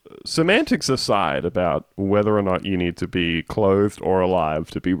semantics aside about whether or not you need to be clothed or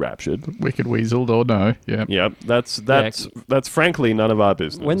alive to be raptured. Wicked weaseled or no. Yeah. Yep, that's frankly none of our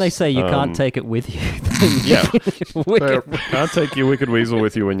business. When they say you can't take it with you, yeah, can't take your wicked weasel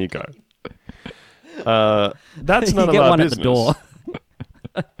with you when you go. That's none you of get our one business. at the door.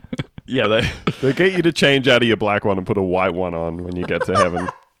 Yeah, they get you to change out of your black one and put a white one on when you get to heaven.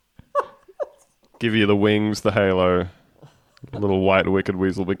 Give you the wings, the halo, a little white wicked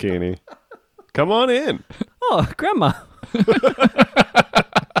weasel bikini. Come on in. Oh, Grandma.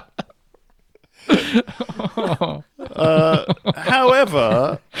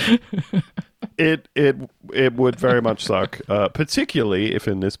 However, it would very much suck, particularly if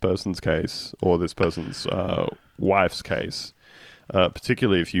in this person's case or this person's wife's case.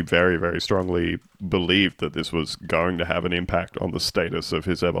 Particularly if you very, very strongly believed that this was going to have an impact on the status of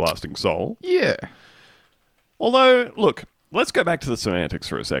his everlasting soul. Yeah. Although, look, let's go back to the semantics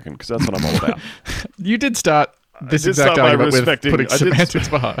for a second, because that's what I'm all about. You did start this exact argument with putting semantics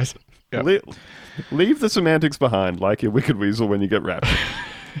behind. Yep. Leave the semantics behind, like your wicked weasel when you get raptured.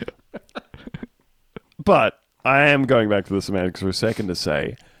 But I am going back to the semantics for a second to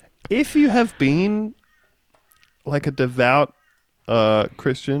say, if you have been like a devout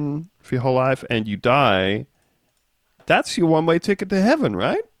Christian for your whole life and you die, that's your one-way ticket to heaven,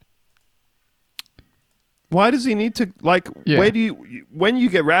 right? Why does he need to, where do you, when you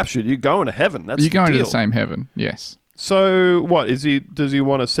get raptured, you're going to heaven. That's you're going the to deal. the same heaven, yes. So what, does he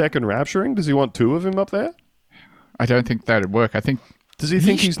want a second rapturing? Does he want two of him up there? I don't think that would work. I think... Does he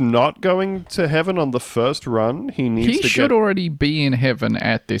think he's not going to heaven on the first run? He should already be in heaven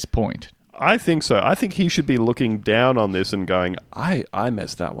at this point. I think so. I think he should be looking down on this and going, I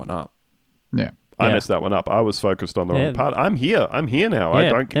messed that one up. Yeah. I messed that one up. I was focused on the wrong part. I'm here now. Yeah,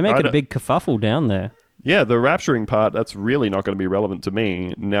 they're making a big kerfuffle down there. Yeah, the rapturing part, that's really not going to be relevant to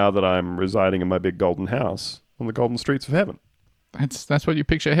me now that I'm residing in my big golden house on the golden streets of heaven. That's what you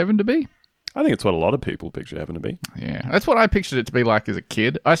picture heaven to be? I think it's what a lot of people picture heaven to be. Yeah, that's what I pictured it to be like as a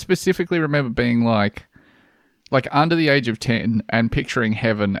kid. I specifically remember being like under the age of 10 and picturing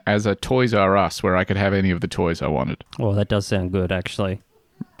heaven as a Toys R Us where I could have any of the toys I wanted. Oh, that does sound good, actually.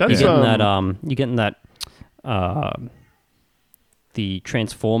 That's you're getting that the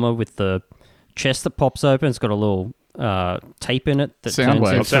Transformer with the chest that pops open. It's got a little tape in it that turns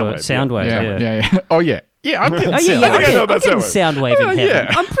into a Soundwave. Yeah. Oh, yeah. Yeah, I'm getting Soundwave in heaven. Yeah.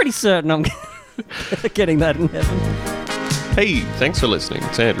 I'm pretty certain I'm getting that in heaven. Hey, thanks for listening.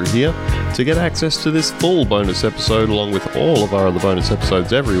 It's Andrew here. To get access to this full bonus episode along with all of our other bonus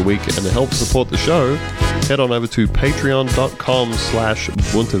episodes every week and to help support the show, head on over to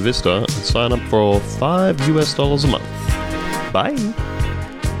patreon.com/BuntaVista and sign up for $5 a month. Bye.